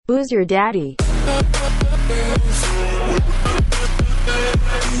Who's your daddy?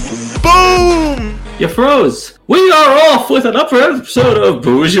 Boom! You froze. We are off with another episode of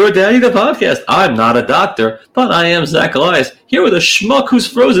Who's Your Daddy, the podcast. I'm not a doctor, but I am Zach Elias, here with a schmuck who's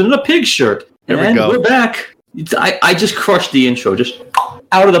frozen in a pig shirt. And we're back. I just crushed the intro, just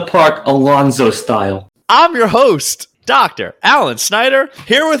out of the park, Alonzo style. I'm your host, Dr. Alan Snyder,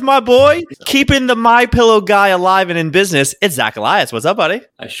 here with my boy, keeping the MyPillow guy alive and in business. It's Zach Elias. What's up, buddy?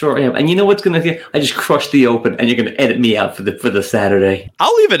 I sure am. And you know what's going to... I just crushed the open, and you're going to edit me out for the Saturday.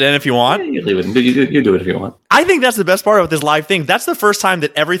 I'll leave it in if you want. Yeah, you leave it in. You do it if you want. I think that's the best part about this live thing. That's the first time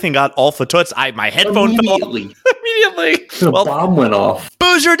that everything got all fatoots. My headphone fell off. Immediately. The bomb went off.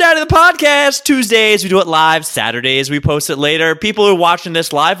 Who's Your Daddy, the podcast? Tuesdays, we do it live. Saturdays, we post it later. People who are watching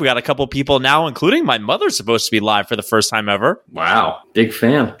this live, we got a couple people now, including my mother's supposed to be live for the first time ever. Wow. Big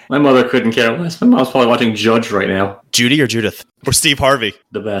fan. My mother couldn't care less. My mom's probably watching Judge right now. Judy or Judith? Or Steve Harvey?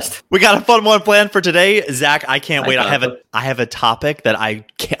 The best. We got a fun one planned for today. Zach, I can't wait. I have a topic that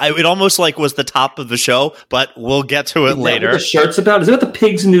it almost like was the top of the show, but we'll get to it later. What the shirt's about? Is it about the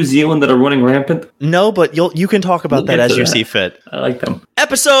pigs in New Zealand that are running rampant? No, but you can talk about that as you see fit. I like them.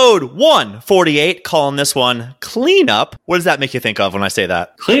 Episode 148, calling this one Cleanup. What does that make you think of when I say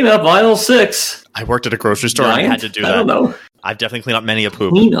that? Cleanup, aisle 6. I worked at a grocery store and I had to do that. I don't know. I've definitely cleaned up many a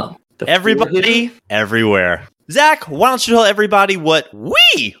poop. Cleanup. Everybody, everywhere. Zach, why don't you tell everybody what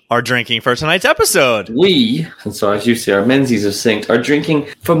we are drinking for tonight's episode? We, and so as you see, our Menzies are synced, are drinking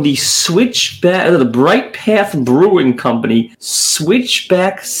from the the Bright Path Brewing Company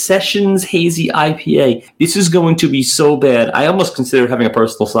Switchback Sessions Hazy IPA. This is going to be so bad. I almost consider having a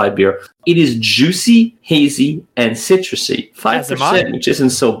personal side beer. It is juicy, hazy, and citrusy. 5%, which isn't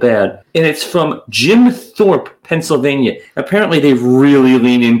so bad. And it's from Jim Thorpe, Pennsylvania. Apparently, they really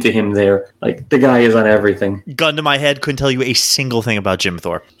lean into him there. Like, the guy is on everything. Gun to my head, couldn't tell you a single thing about Jim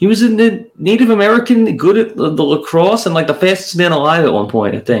Thorpe. He was in the Native American, good at the lacrosse, and like the fastest man alive at one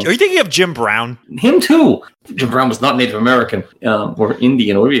point, I think. Are you thinking of Jim Brown? Him too. Jim Brown was not Native American, or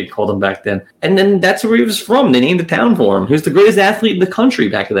Indian, or whatever you called him back then. And then that's where he was from. They named the town for him. He was the greatest athlete in the country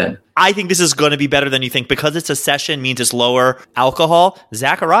back then. I think this is going to be better than you think. Because it's a session, means it's lower alcohol.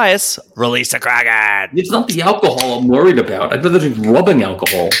 Zacharias, release the Kraken. It's not the alcohol I'm worried about. I'd rather drink rubbing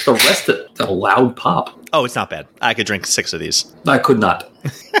alcohol. The rest of it's a loud pop. Oh, it's not bad. I could drink 6 of these. I could not.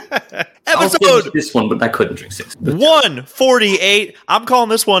 Episode this one, but I couldn't drink 6. 148. I'm calling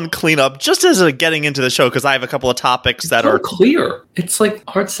this one Cleanup, just as a getting into the show, because I have a couple of topics that are clear. It's like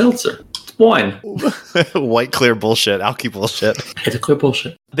hard seltzer. It's wine. White clear bullshit. Alky bullshit. It's a clear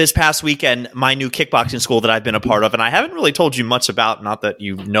bullshit. This past weekend, my new kickboxing school that I've been a part of, and I haven't really told you much about, not that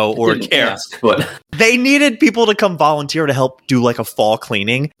you know or care, but they needed people to come volunteer to help do like a fall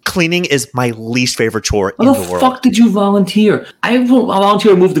cleaning. Cleaning is my least favorite chore in the world. How the fuck did you volunteer? I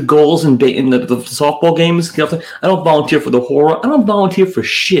volunteer to move the goals in the softball games. I don't volunteer for the horror. I don't volunteer for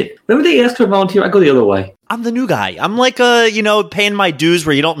shit. Whenever they ask for a volunteer, I go the other way. I'm the new guy. I'm like paying my dues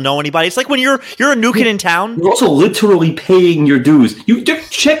where you don't know anybody. It's like when you're a new kid in town. You're also literally paying your dues. You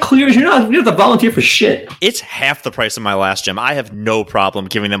check clears. You don't have to volunteer for shit. It's half the price of my last gym. I have no problem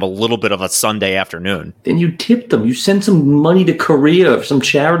giving them a little bit of a Sunday afternoon. Then you tip them. You send some money to Korea or some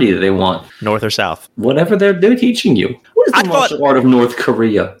charity that they want. North or south. Whatever they're teaching you. What is the martial art of North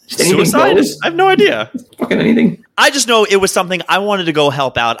Korea? Suicide? I have no idea. Fucking anything. I just know it was something I wanted to go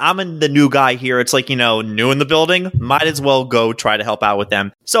help out. I'm the new guy here. It's like, new in the building. Might as well go try to help out with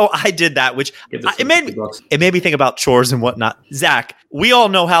them. So I did that, which it made me think about chores and whatnot. Zach, we all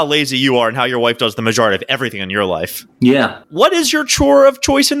know how lazy you are and how your wife does the majority of everything in your life. Yeah. What is your chore of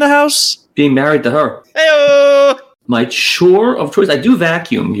choice in the house? Being married to her. Hey-o! My chore of choice, I do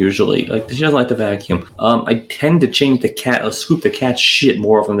vacuum usually. Like, she doesn't like to vacuum. I tend to change scoop the cat's shit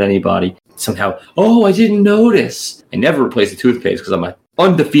more often than anybody. Somehow, I didn't notice. I never replace the toothpaste because I'm an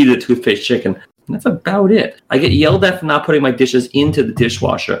undefeated toothpaste chicken. And that's about it. I get yelled at for not putting my dishes into the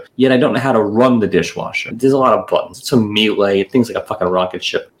dishwasher, yet I don't know how to run the dishwasher. There's a lot of buttons. It's a melee. Things like a fucking rocket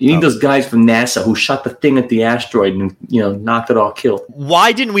ship. You need those guys from NASA who shot the thing at the asteroid and, knocked it all killed.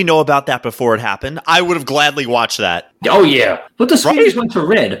 Why didn't we know about that before it happened? I would have gladly watched that. Oh, yeah. But the screen went to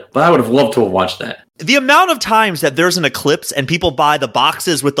red, but I would have loved to have watched that. The amount of times that there's an eclipse and people buy the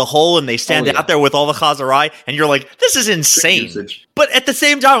boxes with the hole and they stand out there with all the Chazarai and you're like, this is insane. But at the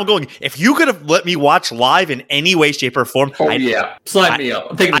same time, I'm going, if you could have let me watch live in any way, shape, or form. Sign me up.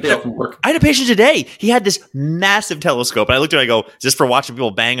 I'm taking the day off from work. I had a patient today. He had this massive telescope. And I looked at it, I go, is this for watching people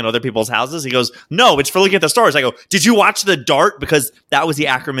bang in other people's houses? He goes, no, it's for looking at the stars. I go, did you watch the DART? Because that was the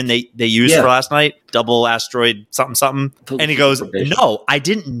acronym they used for last night. Double asteroid something. And he goes, no, I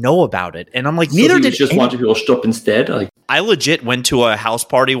didn't know about it. And I'm like, neither did just watching people show up instead. I legit went to a house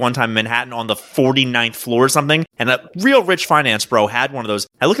party one time in Manhattan on the 49th floor or something, and a real rich finance bro had one of those.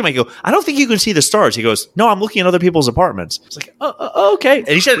 I look at him, I go, I don't think you can see the stars. He goes, no, I'm looking at other people's apartments. It's like, okay. And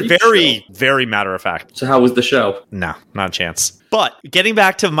he said very matter of fact. So how was the show? No, not a chance. But getting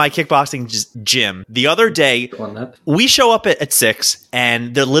back to my kickboxing gym, the other day, we show up at 6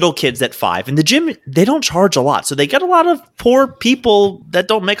 and the little kids at 5. And the gym, they don't charge a lot. So they get a lot of poor people that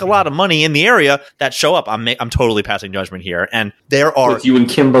don't make a lot of money in the area that show up. I'm totally passing judgment here. And there are... With you and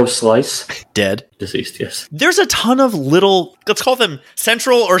Kimbo Slice? Dead. Deceased, yes. There's a ton of little, let's call them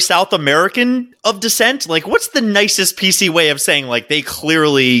Central or South American of descent. Like, what's the nicest PC way of saying, like, they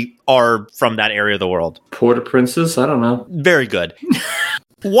clearly are from that area of the world? Port-au-Princes? I don't know. Very good.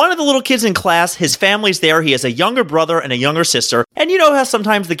 One of the little kids in class, his family's there. He has a younger brother and a younger sister. And you know how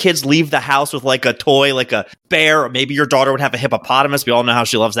sometimes the kids leave the house with like a toy, like a bear, or maybe your daughter would have a hippopotamus. We all know how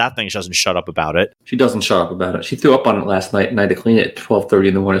she loves that thing. She doesn't shut up about it. She doesn't shut up about it. She threw up on it last night and I had to clean it at 12:30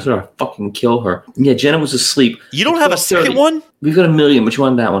 in the morning. I said, I'll fucking kill her. Yeah, Jenna was asleep. You don't have a second one? We've got a million, but you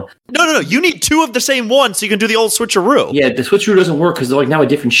want that one. No. You need 2 of the same one so you can do the old switcheroo. Yeah, the switcheroo doesn't work because they're like now a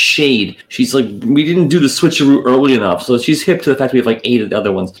different shade. She's like, we didn't do the switcheroo early enough. So she's hip to the fact we have like 8 of the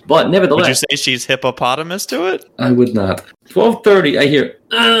other ones. But nevertheless. Would you say she's hippopotamus to it? I would not. 12:30, I hear,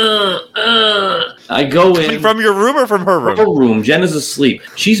 I go in. From your room or from her room? Her room. Jenna's asleep.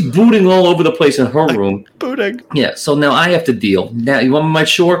 She's booting all over the place in her room. Booting. Yeah, so now I have to deal. Now, you want my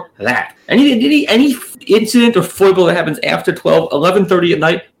chore? That. Any incident or foible that happens after 11:30 at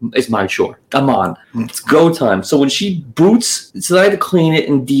night is my chore. I'm on. It's go time. So when she boots, so I had to clean it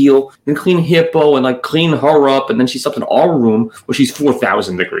and deal, and clean Hippo and like clean her up, and then she slept in our room where she's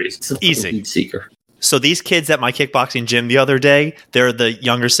 4,000 degrees. It's a easy heat seeker. So these kids at my kickboxing gym the other day, they're the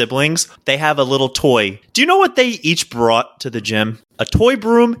younger siblings. They have a little toy. Do you know what they each brought to the gym? A toy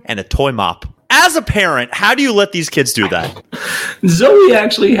broom and a toy mop. As a parent, how do you let these kids do that? Zoe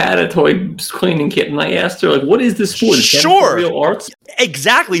actually had a toy cleaning kit, and I asked her, like, what is this for? Sure. Real arts?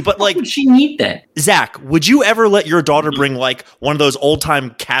 Exactly, but Why like... would she need that? Zach, would you ever let your daughter bring, like, one of those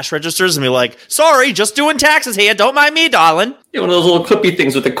old-time cash registers and be like, sorry, just doing taxes here, don't mind me, darling? Yeah, one of those little clippy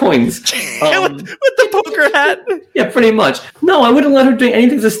things with the coins. With the poker hat? Yeah, pretty much. No, I wouldn't let her do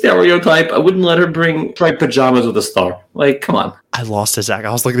anything as a stereotype. I wouldn't let her bring striped pajamas with a star. Like, come on. I lost it, Zach.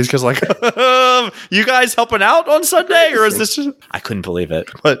 I was looking at these kids like, you guys helping out on Sunday? Or is this just... I couldn't believe it.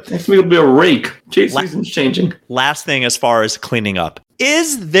 But next week will be a rake. Season's changing. Last thing as far as cleaning up.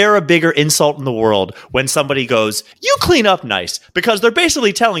 Is there a bigger insult in the world when somebody goes, you clean up nice? Because they're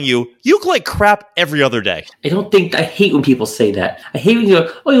basically telling you, you look like crap every other day. I hate when people say that. I hate when you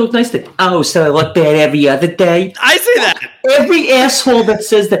go, oh, you look nice today. Oh, so I look bad every other day? I say that. Every asshole that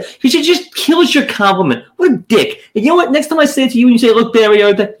says that, you should just kills your compliment. What a dick. And you know what? Next time I say it to you and you say, look bad every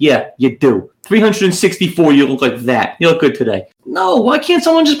other day, yeah, you do. 364, you look like that. You look good today. No, why can't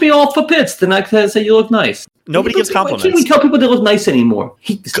someone just be all for pits the next time say you look nice? Nobody gives compliments. Why can't we tell people they look nice anymore?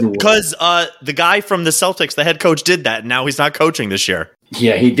 Hate this new world. Because the guy from the Celtics, the head coach, did that, and now he's not coaching this year.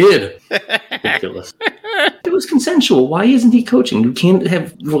 Yeah, he did. Ridiculous. It was consensual. Why isn't he coaching? You can't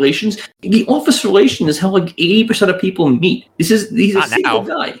have relations. The office relation is how like 80% of people meet. He's a single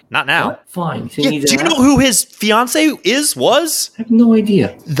guy. Not now. What? Fine. Yeah, do you know who his fiance was? I have no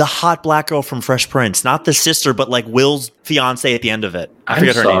idea. The hot black girl from Fresh Prince. Not the sister, but like Will's fiance at the end of it. I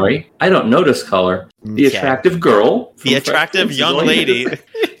forget her name. I don't know this color. The attractive girl. The attractive young lady.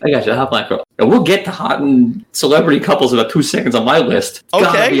 I got you, a hot black girl. And we'll get to hot and celebrity couples in about 2 seconds on my list. Okay.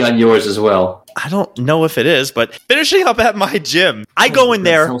 Gotta be on yours as well. I don't know if it is, but finishing up at my gym, I go in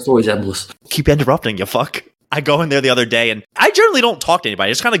there. Sounds always endless. Keep interrupting, you fuck. I go in there the other day, and I generally don't talk to anybody.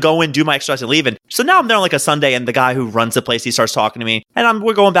 I just kind of go in, do my exercise, and leave. And so now I'm there on like a Sunday, and the guy who runs the place, he starts talking to me, and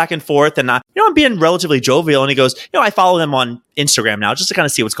we're going back and forth, and I'm being relatively jovial, and he goes, I follow them on Instagram now just to kind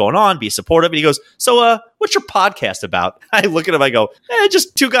of see what's going on, be supportive. And he goes, so what's your podcast about? I look at him, I go,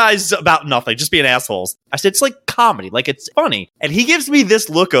 just 2 guys about nothing, just being assholes. I said, it's like comedy, like it's funny. And he gives me this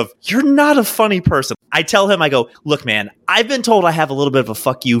look of, you're not a funny person. I tell him, I go, look, man, I've been told I have a little bit of a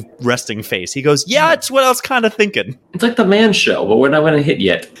fuck you resting face. He goes, yeah, it's what I was kind of thinking. It's like the Man Show, but we're not going to hit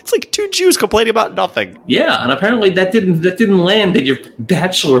yet. It's like 2 Jews complaining about nothing. Yeah, and apparently that didn't land at your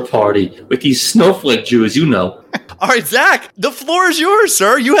bachelor party with these snowflake Jews, you know. All right, Zach, the floor is yours,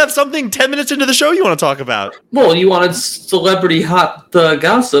 sir. You have something 10 minutes into the show you want to talk about. Well, you wanted celebrity hot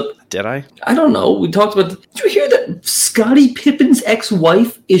gossip. Did I? I don't know. We talked about... Did you hear that Scottie Pippen's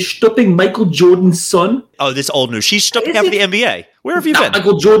ex-wife is stupping Michael Jordan's son? Oh, this old news. She's stupping after the NBA. Where have you been?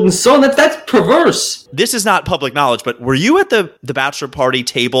 Michael Jordan's son. That's perverse. This is not public knowledge, but were you at the bachelor party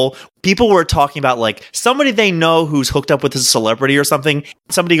table? People were talking about like somebody they know who's hooked up with a celebrity or something.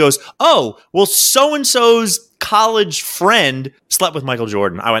 Somebody goes, "Oh, well, so-and-so's college friend slept with Michael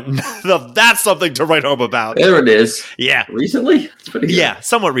Jordan." I went, "That's something to write home about." There it is. Yeah. Recently? That's pretty good. Yeah,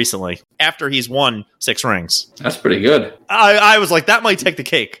 somewhat recently. After he's won 6 rings. That's pretty good. I was like, that might take the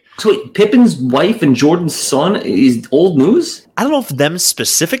cake. So wait, Pippen's wife and Jordan's son is old news? I don't know if them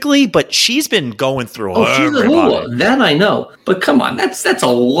specifically, but she's been going through she's a hula. That I know. But come on, that's a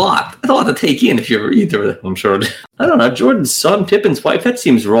lot. That's a lot to take in if you're either, I'm sure. I don't know. Jordan's son, Pippen's wife, that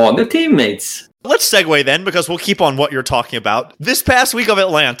seems wrong. They're teammates. Let's segue then, because we'll keep on what you're talking about. This past week of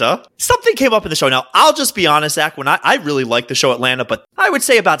Atlanta, something came up in the show. Now, I'll just be honest, Zach, when I really like the show Atlanta, but I would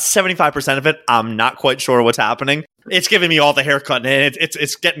say about 75% of it, I'm not quite sure what's happening. It's giving me all the haircut, and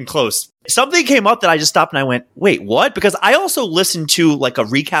it's getting close. Something came up that I just stopped and I went, wait, what? Because I also listened to like a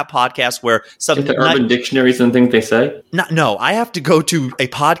recap podcast where something the Urban Dictionaries and things they say. No, I have to go to a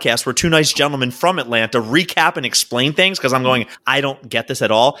podcast where 2 nice gentlemen from Atlanta recap and explain things because I'm going, I don't get this at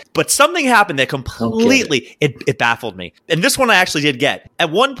all. But something happened that completely it baffled me. And this one I actually did get.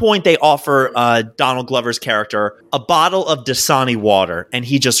 At one point, they offer Donald Glover's character a bottle of Dasani water, and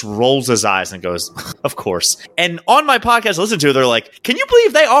he just rolls his eyes and goes, "Of course." And on my podcast, I listened to, they're like, "Can you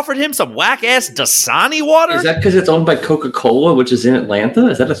believe they offered him some whack-ass Dasani water?" Is that because it's owned by Coca-Cola, which is in Atlanta?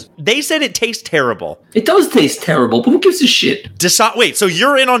 Is that They said it tastes terrible. It does taste terrible, but who gives a shit? Wait, so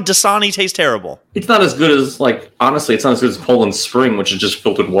you're in on Dasani tastes terrible? It's not as good as, honestly, it's not as good as Poland Spring, which is just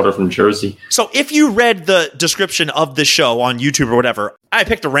filtered water from Jersey. So if you read the description of the show on YouTube or whatever, I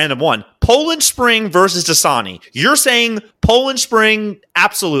picked a random one. Poland Spring versus Dasani. You're saying Poland Spring,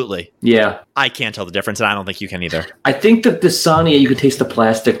 absolutely. Yeah. I can't tell the difference, and I don't think you can either. I think that Dasani, you could taste the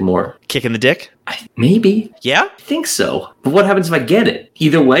plastic more. Kick in the dick? Maybe. Yeah? I think so. But what happens if I get it?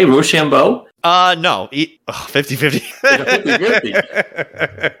 Either way, Rochambeau? No. 50-50.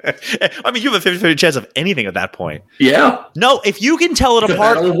 50-50. I mean, you have a 50-50 chance of anything at that point. Yeah. No, if you can tell it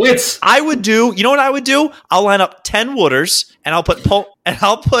apart, wits. I would do, you know what I would do? I'll line up 10 Wooders, and I'll put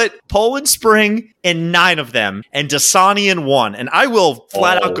Poland Spring in 9 of them, and Dasani in 1. And I will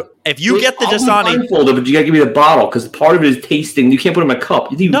flat out go, if you get the Dasani, but you gotta give me the bottle, because part of it is tasting. You can't put it in a cup.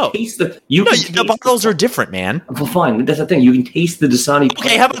 Taste the bottles are different, man. Well, fine. That's the thing. You can taste the Dasani.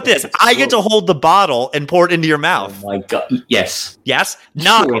 Okay, how about this? I get to hold the bottle and pour it into your mouth. Oh my God. Yes. Yes?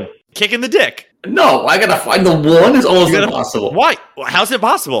 Not sure. Kick in the dick. No, I gotta find the one. Is almost impossible. Why? How's it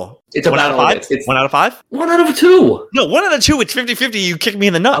possible? It's 1 out of 5? It's 1 out of 5? 1 out of 2. No, 1 out of 2. It's 50-50. You kick me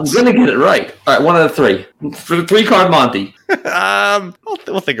in the nuts. I'm gonna get it right. All right, 1 out of 3. For the 3-card Monty.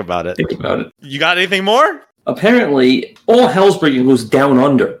 We'll think about it. Think about it. You got anything more? Apparently, all hell's breaking loose down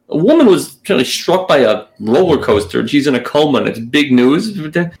under. A woman was apparently struck by a roller coaster, and she's in a coma, and it's big news.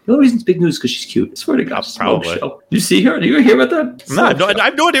 The only reason it's big news is because she's cute. I swear to God. Probably. Show. You see her? Do you hear about that? No, I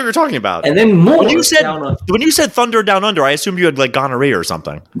have no idea what you're talking about. And then more. When you said Thunder Down Under, I assumed you had gonorrhea or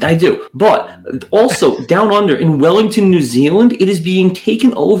something. I do. But also, down under, in Wellington, New Zealand, it is being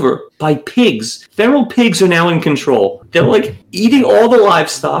taken over by pigs. Feral pigs are now in control. They're eating all the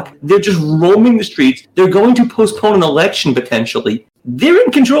livestock. They're just roaming the streets. They're going to postpone an election potentially. They're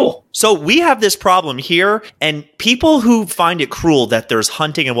in control. So we have this problem here, and people who find it cruel that there's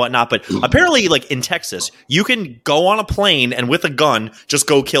hunting and whatnot, but apparently, in Texas, you can go on a plane and with a gun just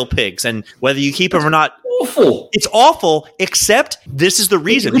go kill pigs, and whether you keep them or not, awful. It's awful. Except this is the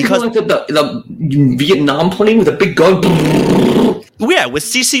reason, because the Vietnam plane with a big gun. Yeah, with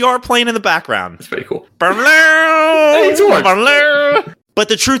CCR playing in the background. That's pretty cool. But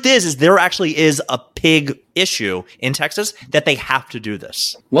the truth is there actually is a pig issue in Texas that they have to do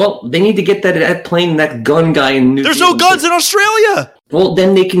this. Well, they need to get that plane, that gun guy in New Zealand. There's no guns in Australia! Well,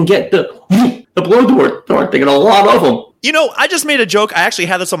 then they can get the blowtorch. They get a lot of them. You know, I just made a joke. I actually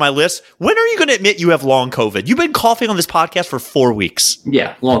had this on my list. When are you going to admit you have long COVID? You've been coughing on this podcast for 4 weeks.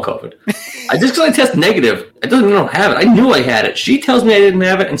 Yeah, long COVID. Just because I test negative, it doesn't mean I don't have it. I knew I had it. She tells me I didn't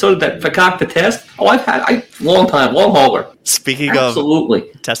have it, and so did that Fakak the test. Oh, long hauler. Speaking Absolutely.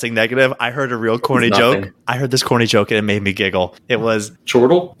 Of testing negative, I heard a real corny joke. I heard this corny joke, and it made me giggle. It was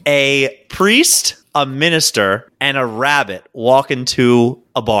chortle. A priest, a minister, and a rabbit walk into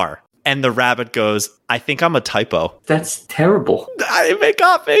a bar. And the rabbit goes, I think I'm a typo. That's terrible. I make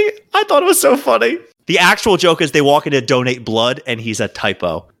copy. I thought it was so funny. The actual joke is they walk in to donate blood, and he's a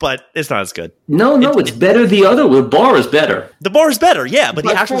typo. But it's not as good. No, it's better the other way. The bar is better. The bar is better, yeah. But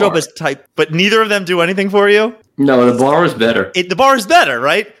the actual joke is type. But neither of them do anything for you? No, the bar is better. The bar is better,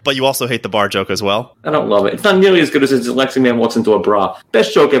 right? But you also hate the bar joke as well? I don't love it. It's not nearly as good as Lexi Man walks into a bra.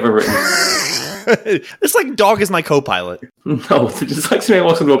 Best joke ever written. It's like dog is my co-pilot. No, just like somebody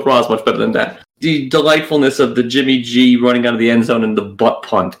walks into a bra is much better than that. The delightfulness of the Jimmy G running out of the end zone and the butt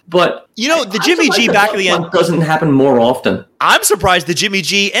punt. But the Jimmy G back of the end doesn't happen more often. I'm surprised the Jimmy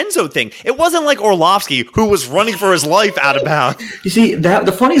G end zone thing. It wasn't like Orlovsky, who was running for his life out of bounds. You see,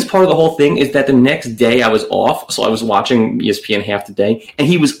 the funniest part of the whole thing is that the next day I was off, so I was watching ESPN half the day, and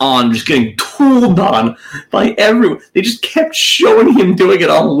he was on, just getting tooled on by everyone. They just kept showing him doing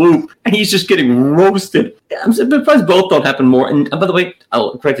it on loop, and he's just getting roasted. I'm surprised both don't happen more. And by the way,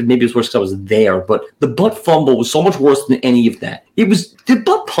 granted, maybe it's worse because I was there, but the butt fumble was so much worse than any of that. The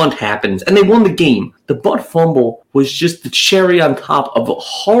butt punt happens, and they won the game. The butt fumble was just the cherry on top of a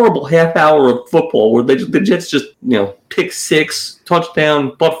horrible half hour of football where the Jets just, pick six,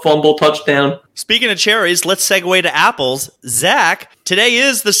 touchdown, butt fumble, touchdown. Speaking of cherries, let's segue to apples. Zach, today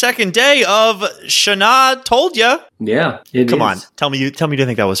is the second day of Shana Told Ya. Yeah, Come on, tell me you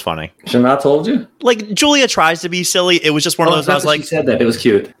think that was funny. Shana Told You? Like, Julia tries to be silly. It was just one of those, I was like... She said that. It was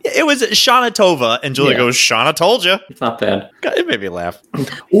cute. It was Shana Tova, and Julia goes, Shana Told Ya. It's not bad. It made me laugh.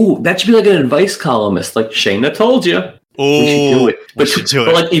 Ooh, that should be like an advice columnist, like Shana Told You. Ooh, we should do it.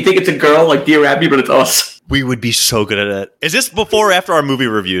 But like, you think it's a girl, like Dear Abby, but it's us. We would be so good at it. Is this before or after our movie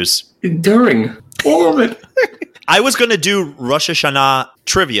reviews? During. All of it. I was going to do Rosh Hashanah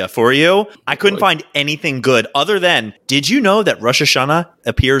trivia for you. I couldn't find anything good other than, did you know that Rosh Hashanah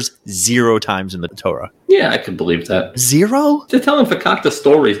appears 0 times in the Torah? Yeah, I could believe that. 0? They're telling fakakta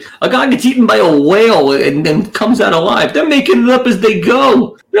stories. A guy gets eaten by a whale and comes out alive. They're making it up as they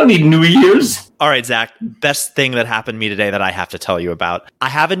go. We don't need New Year's. All right, Zach, best thing that happened to me today that I have to tell you about. I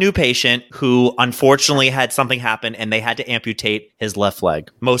have a new patient who unfortunately had something happen and they had to amputate his left leg.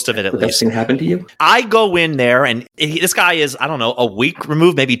 Most of it, at least. Best thing happened to you? I go in there and this guy is, I don't know, a week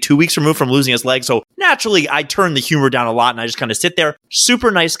removed, maybe 2 weeks removed from losing his leg. So naturally, I turn the humor down a lot and I just kind of sit there. Super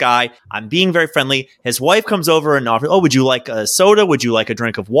nice guy. I'm being very friendly. His wife comes over and offers, would you like a soda? Would you like a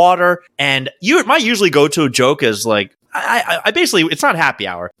drink of water? And my usually go-to joke is like, I basically, it's not happy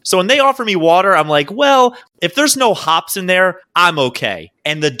hour. So when they offer me water, I'm like, well, if there's no hops in there, I'm okay.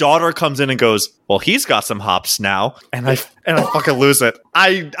 And the daughter comes in and goes, well, he's got some hops now. And I fucking lose it.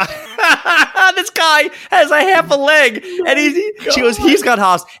 This guy has a half a leg and she goes, he's got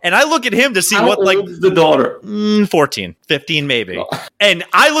hops. And I look at him to see How old is the daughter? 14, 15 maybe. Oh. And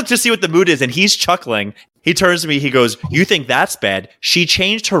I look to see what the mood is and he's chuckling. He turns to me, he goes, you think that's bad? She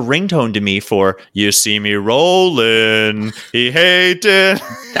changed her ringtone to me for, you see me rolling, he hated.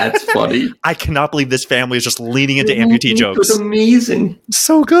 That's funny. I cannot believe this family is just leaning into amputee jokes. It was amazing.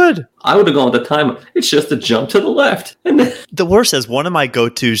 So good. I would have gone with the timer. It's just a jump to the left. And then the worst is one of my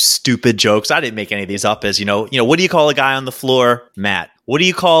go-to stupid jokes, I didn't make any of these up, is, what do you call a guy on the floor? Matt. What do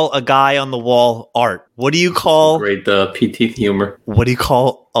you call a guy on the wall? Art. What do you call... Great PT humor. What do you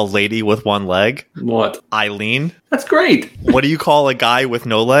call a lady with one leg? What? Eileen. That's great. What do you call a guy with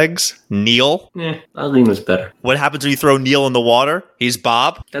no legs? Neil. Eileen was better. What happens when you throw Neil in the water? He's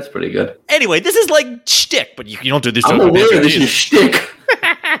Bob. That's pretty good. Anyway, this is like shtick, but you don't do this. I'm aware this is shtick.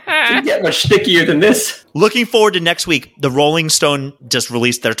 Didn't get much stickier than this. Looking forward to next week. The Rolling Stone just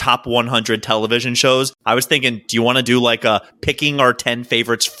released their top 100 television shows. I was thinking, do you want to do like a picking our 10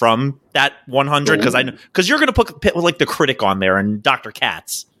 favorites from that 100? Because you're going to put like The Critic on there and Dr.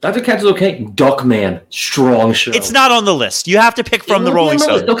 Katz. Dr. Katz is okay. Duckman, strong show. It's not on the list. You have to pick from the Rolling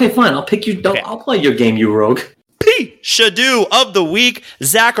Stone. Okay, fine. I'll pick you. Okay. I'll play your game, you rogue. Pishadoo of the week,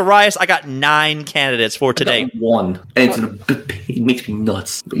 Zacharias. I got 9 candidates for today. I got 1, and it makes me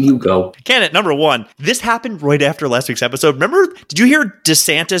nuts. But you go. Candidate number 1. This happened right after last week's episode. Remember? Did you hear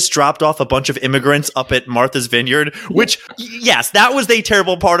DeSantis dropped off a bunch of immigrants up at Martha's Vineyard? Which, yes, that was a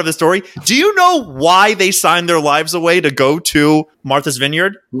terrible part of the story. Do you know why they signed their lives away to go to Martha's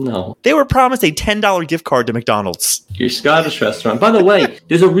Vineyard? No. They were promised a $10 gift card to McDonald's. Your Scottish restaurant. By the way,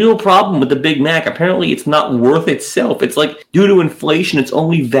 there's a real problem with the Big Mac. Apparently, it's not worth itself. It's like, due to inflation, it's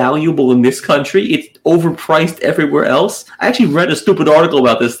only valuable in this country. It's overpriced everywhere else. I actually read a stupid article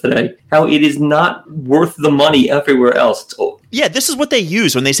about this today, how it is not worth the money everywhere else. Yeah, this is what they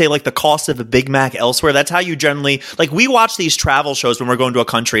use when they say, like, the cost of a Big Mac elsewhere. That's how you generally, like, we watch these travel shows when we're going to a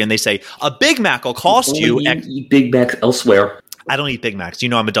country and they say, a Big Mac will cost you eat Big Macs elsewhere. I don't eat Big Macs. You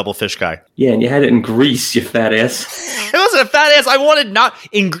know I'm a double fish guy. Yeah, and you had it in Greece, you fat ass. It wasn't a fat ass. I wanted not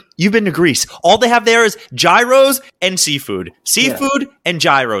in. You've been to Greece. All they have there is gyros and seafood. Seafood and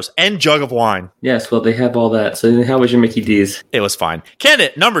gyros and jug of wine. Yes, well, they have all that. So how was your Mickey D's? It was fine.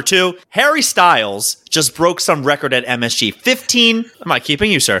 Candidate number 2, Harry Styles just broke some record at MSG. 15. Am I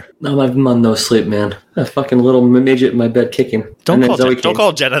keeping you, sir? No, I'm on no sleep, man. A fucking little midget in my bed kicking. Don't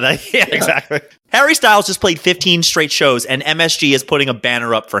call Jenna that. Yeah, exactly. Harry Styles just played 15 straight shows, and MSG is putting a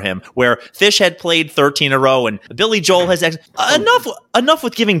banner up for him, where Fish had played 13 in a row, and Billy Joel has... Enough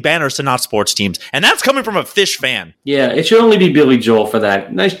with giving banners to not sports teams, and that's coming from a Fish fan. Yeah, it should only be Billy Joel for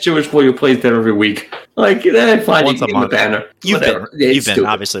that. Nice Jewish boy who plays there every week. Like, fine, you can give him a banner. You've been,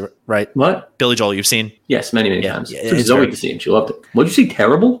 obviously, right? What? Billy Joel, you've seen? Yes, many times. Yeah, Zoe to see him. She loved it. What did you see?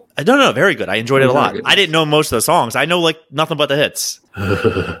 Terrible? No, very good. I enjoyed it a lot. I didn't know most of the songs. I know like nothing but the hits.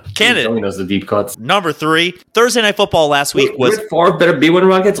 Candidate. Zoe knows the deep cuts. Number 3, Thursday Night Football last week was... Brett Favre better be one of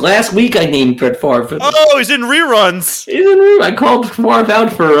Rockets. Last week I named Brett Favre. Oh, he's in reruns. I called Favre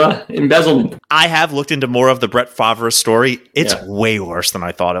out for embezzlement. I have looked into more of the Brett Favre story. It's way worse than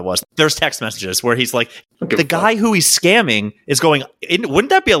I thought it was. There's text messages where he's like, the guy who he's scamming is going, wouldn't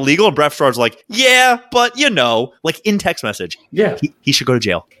that be illegal? And Brett Favre's like, yeah, but like in text message. Yeah. He should go to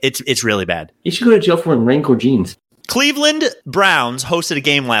jail. It's really bad. He should go to jail for wearing raincoat jeans. Cleveland Browns hosted a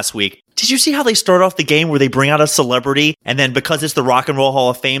game last week. Did you see how they start off the game where they bring out a celebrity and then because it's the Rock and Roll Hall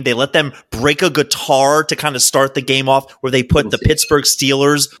of Fame, they let them break a guitar to kind of start the game off where they put the Pittsburgh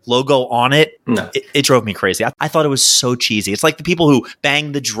Steelers logo on it? No. It drove me crazy. I thought it was so cheesy. It's like the people who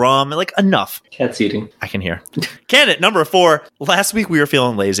bang the drum. Like, enough. Cat's eating. I can hear. Candidate number 4. Last week we were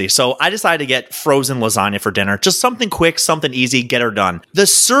feeling lazy, so I decided to get frozen lasagna for dinner. Just something quick, something easy, get her done. The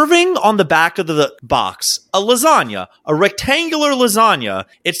serving on the back of the box, a lasagna, a rectangular lasagna,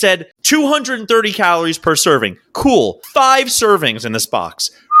 it said 230 calories per serving. Cool. 5 servings in this box.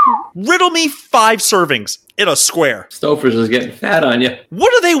 Riddle me 5 servings in a square. Stouffer's is getting fat on you.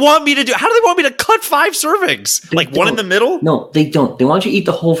 What do they want me to do? How do they want me to cut 5 servings? Like one in the middle? No, they don't. They want you to eat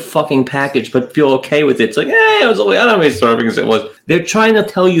the whole fucking package, but feel okay with it. It's like, it was only, I don't know how many servings it was. They're trying to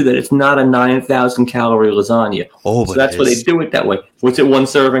tell you that it's not a 9,000 calorie lasagna. Oh, but so that's why they do it that way. Was it 1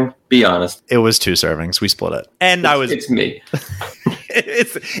 serving? Be honest. It was 2 servings. We split it. And It's me.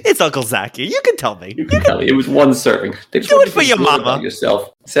 It's Uncle Zachy. You can tell me. You can tell me. It was 1 serving. They just do it for your mama.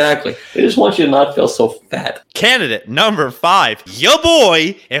 Yourself. Exactly. They just want you to not feel so fat. Candidate number 5. Your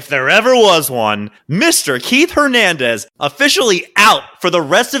boy, if there ever was one, Mr. Keith Hernandez, officially out for the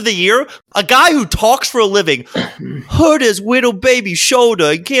rest of the year. A guy who talks for a living hurt his little baby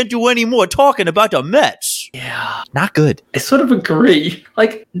shoulder and can't do any more talking about the Mets. Yeah. Not good. I sort of agree.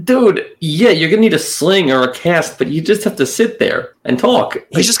 Like, dude, yeah, you're going to need a sling or a cast, but you just have to sit there and talk.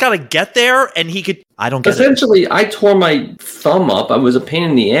 He's just got to get there and he could... I don't get Essentially, I tore my thumb up. I was a pain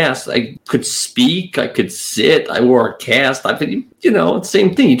in the ass. I could speak. I could sit. I wore a cast. It's the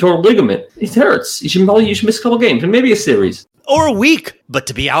same thing. You tore a ligament. It hurts. You should miss a couple games and maybe a series. Or a week. But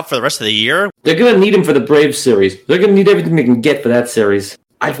to be out for the rest of the year? They're going to need him for the Braves series. They're going to need everything they can get for that series.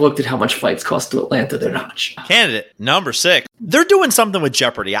 I've looked at how much fights cost to Atlanta. They're not much. Candidate number 6. They're doing something with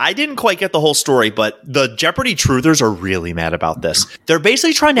Jeopardy. I didn't quite get the whole story, but the Jeopardy truthers are really mad about this. They're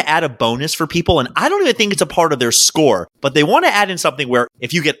basically trying to add a bonus for people, and I don't even think it's a part of their score, but they want to add in something where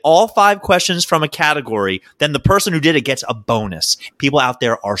if you get all 5 questions from a category, then the person who did it gets a bonus. People out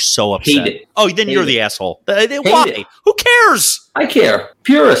there are so upset. Hate it. Oh, then you're the asshole. Why? Who cares? I care.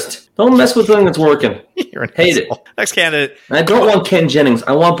 Purist. Don't mess with something that's working. You're an Hate asshole. it. Next candidate. And I don't want Ken Jennings.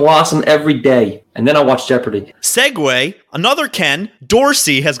 I want Blossom every day. And then I'll watch Jeopardy. Segue. Another Ken,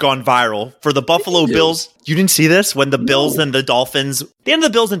 Dorsey, has gone viral for the Buffalo Bills. You didn't see this? When the Bills and the Dolphins, the end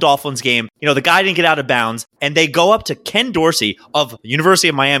of the Bills and Dolphins game, the guy didn't get out of bounds, and they go up to Ken Dorsey of University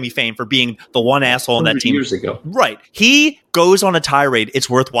of Miami fame for being the one asshole in that team. Years ago. Right. He goes on a tirade, it's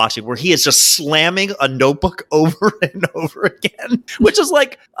worth watching, where he is just slamming a notebook over and over again, which is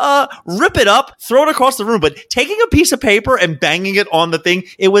like, rip it up, throw it across the room, but taking a piece of paper and banging it on the thing,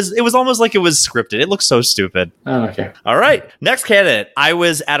 it was almost like it was scripted. It looks so stupid. Oh, okay. All right. Next candidate. I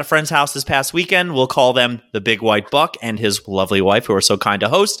was at a friend's house this past weekend. We'll call them the Big White Buck and his lovely wife, who are so kind to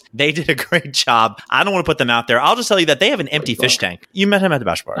host. They did a great job. I don't want to put them out there. I'll just tell you that they have an empty fish tank. You met him at the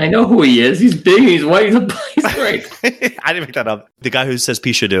bachelor party. I know who he is. He's big. He's white. He's great. I didn't make that up. The guy who says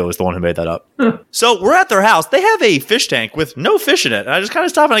Pishadoo is the one who made that up. So we're at their house. They have a fish tank with no fish in it. And I just kind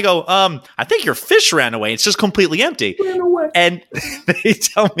of stop and I go, I think your fish ran away. It's just completely empty. Ran away. And they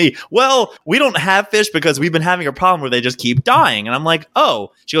tell me, well, we don't have fish because we've been having a problem where they just keep dying. And I'm like,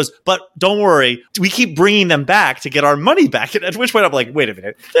 oh. She goes, but don't worry. We keep bringing them back to get our money back. At which point I'm like, wait a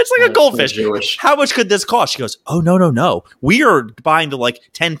minute. It's like a goldfish. How much could this cost? cost? She goes, oh, no. We are buying the like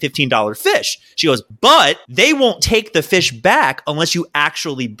 $10, $15 fish. She goes, but they won't take the fish back unless you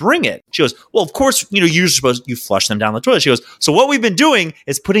actually bring it. She goes, well, of course, you're supposed you flush them down the toilet. She goes, so what we've been doing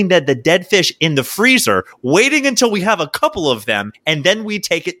is putting the dead fish in the freezer, waiting until we have a couple of them, and then we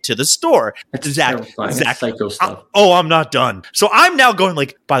take it to the store. Zach, psycho stuff. I'm not done. So I'm now going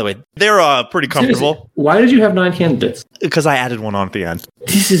like, by the way, they're pretty comfortable. Seriously, why did you have 9 candidates? Because I added one on at the end.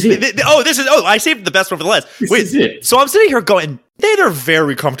 This is it. I saved the best one for the last. This is it. So I'm sitting here going, they're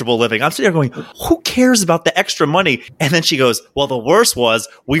very comfortable living. I'm sitting here going, who cares about the extra money? And then she goes, well, the worst was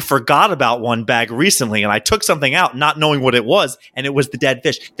we forgot about one bag recently and I took something out not knowing what it was. And it was the dead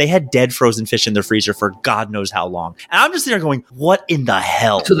fish. They had dead frozen fish in their freezer for God knows how long. And I'm just sitting there going, what in the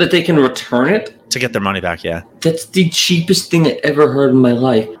hell? So that they can return it? To get their money back, yeah. That's the cheapest thing I ever heard in my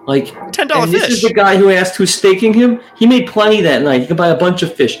life. Like $10 fish. This is the guy who asked who's staking him. He made plenty that night. You can buy a bunch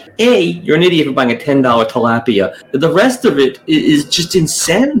of fish. You're an idiot for buying a $10 tilapia. The rest of it is just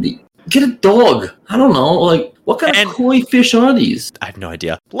insanity. Get a dog. I don't know. Like, what kind of koi fish are these? I have no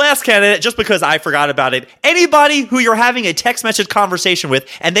idea. Last candidate, just because I forgot about it. Anybody who you're having a text message conversation with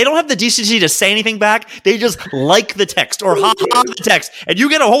and they don't have the decency to say anything back, they just like the text or ha the text. And you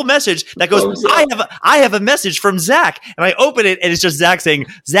get a whole message that goes, I have a message from Zach. And I open it and it's just Zach saying,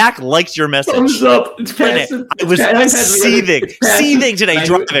 Zach liked your message. Thumbs up. It's passive. I was seething today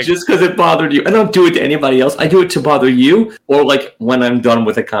driving. Just because it bothered you. I don't do it to anybody else. I do it to bother you or like when I'm done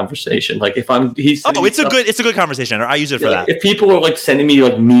with a conversation. Like if it's a good conversation. I use it for that. If people are like sending me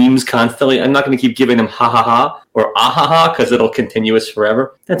like memes constantly, I'm not going to keep giving them ha ha ha or ah ha ha because it'll continuous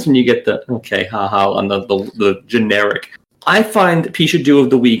forever. That's when you get the okay ha ha on the generic. I find Pishadoo of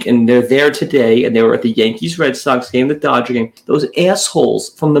the week, and they're there today, and they were at the Yankees-Red Sox game, the Dodger game. Those assholes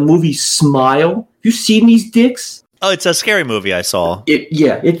from the movie Smile. You seen these dicks? Oh, it's a scary movie I saw.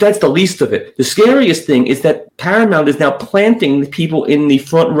 That's the least of it. The scariest thing is that Paramount is now planting the people in the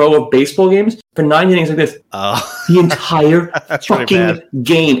front row of baseball games for 9 innings like this. Oh. The entire fucking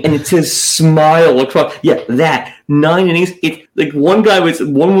game. And it says Smile across. Yeah, that. 9 innings. It's like one was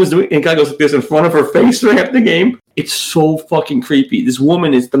doing, and the guy goes like this in front of her face for half the game. It's so fucking creepy. This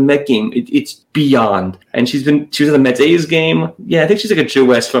woman is the Met game. It's beyond. And she was in the Mets A's game. Yeah, I think she's like a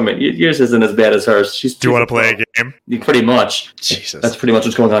Jewess from it. Yours isn't as bad as hers. Do you want to play a game? Pretty much. Jesus. That's pretty much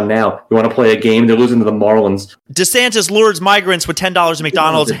what's going on now. You want to play a game? They're losing to the Marlins. DeSantis lures migrants with $10 at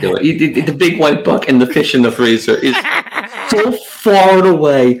McDonald's. The big white buck and the fish in the freezer is so far and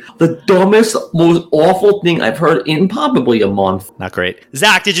away the dumbest, most awful thing I've heard in probably a month. Not great.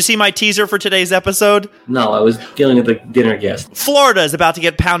 Zach, did you see my teaser for today's episode? No, I was dealing with the dinner guest. Florida is about to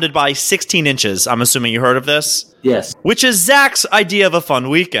get pounded by 16 inches. I'm assuming you heard of this? Yes. Which is Zach's idea of a fun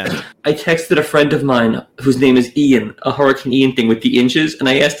weekend. I texted a friend of mine whose name is Ian, a Hurricane Ian thing with the inches, and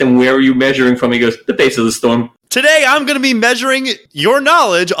I asked him, where are you measuring from? He goes, the base of the storm. Today, I'm going to be measuring your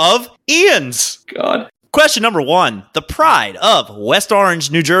knowledge of Ians. God. Question number 1. The pride of West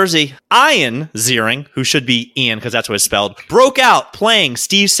Orange, New Jersey, Ian Ziering, who should be Ian because that's what it's spelled, broke out playing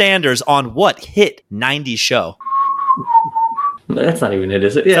Steve Sanders on what hit 90s show? That's not even it,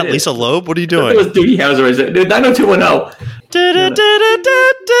 is it? Is that Lisa Loeb? What are you doing? It was Doogie Howser, is it? 90210.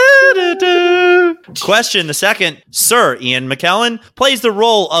 Question the second. Sir Ian McKellen plays the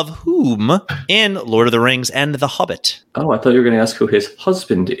role of whom in Lord of the Rings and The Hobbit? Oh, I thought you were going to ask who his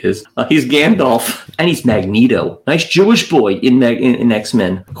husband is. He's Gandalf, and he's Magneto. Nice Jewish boy in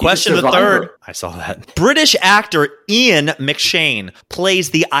X-Men. Question the third. I saw that. British actor Ian McShane plays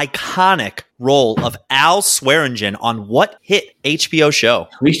the iconic role of Al Swearingen on what hit HBO show?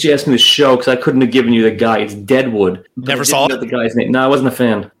 At least you asked me the show because I couldn't have given you the guy. It's Deadwood. Never saw it? The guy's name. No, I wasn't a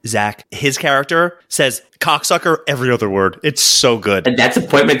fan. Zach, his character says cocksucker every other word. It's so good. And that's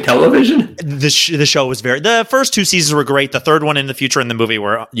appointment television? The show was the first 2 seasons were great. The third one in the future in the movie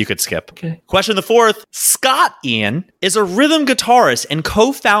where you could skip. Okay. Question the fourth. Scott Ian is a rhythm guitarist and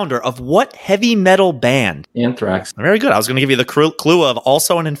co-founder of what heavy metal band? Anthrax. Very good. I was going to give you the clue of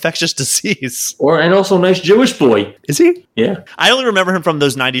also an infectious disease. And also a nice Jewish boy. Is he? Yeah. I only remember him from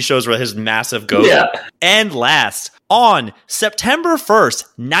those 90s shows with his massive goat. Yeah. And last, on September 1st,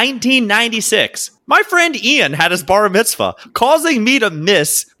 1996, my friend Ian had his bar mitzvah, causing me to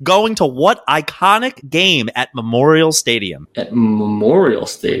miss going to what iconic game at Memorial Stadium? At Memorial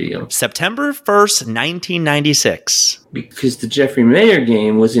Stadium? September 1st, 1996. Because the Jeffrey Mayer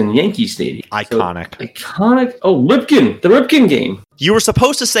game was in Yankee Stadium. Iconic. So, iconic? Oh, Ripken. The Ripken game. You were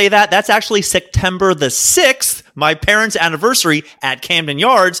supposed to say that. That's actually September the 6th, my parents' anniversary at Camden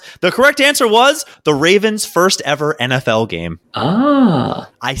Yards. The correct answer was the Ravens' first ever NFL game. Ah.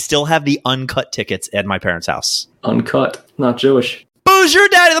 I still have the uncut tickets at my parents' house. Uncut. Not Jewish. Boom! Who's your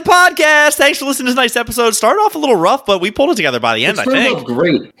daddy of the podcast? Thanks for listening to tonight's episode. Started off a little rough, but we pulled it together by the end, I think.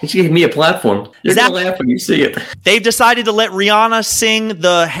 Great. She gave me a platform. You're going to laugh when you see it. They've decided to let Rihanna sing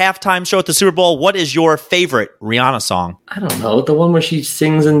the halftime show at the Super Bowl. What is your favorite Rihanna song? I don't know. The one where she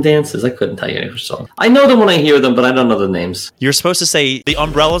sings and dances. I couldn't tell you any of her songs. I know them when I hear them, but I don't know the names. You're supposed to say the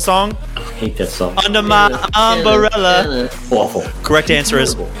Umbrella song? I hate that song. Under my umbrella. Awful. Correct answer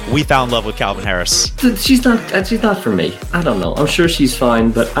is We Found Love with Calvin Harris. She's not for me. I don't know. I'm sure she's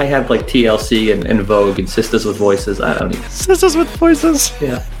fine, but I have like TLC and Vogue and Sisters with Voices. I don't even. Sisters with Voices.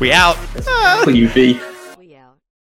 Yeah. We out. Who you be?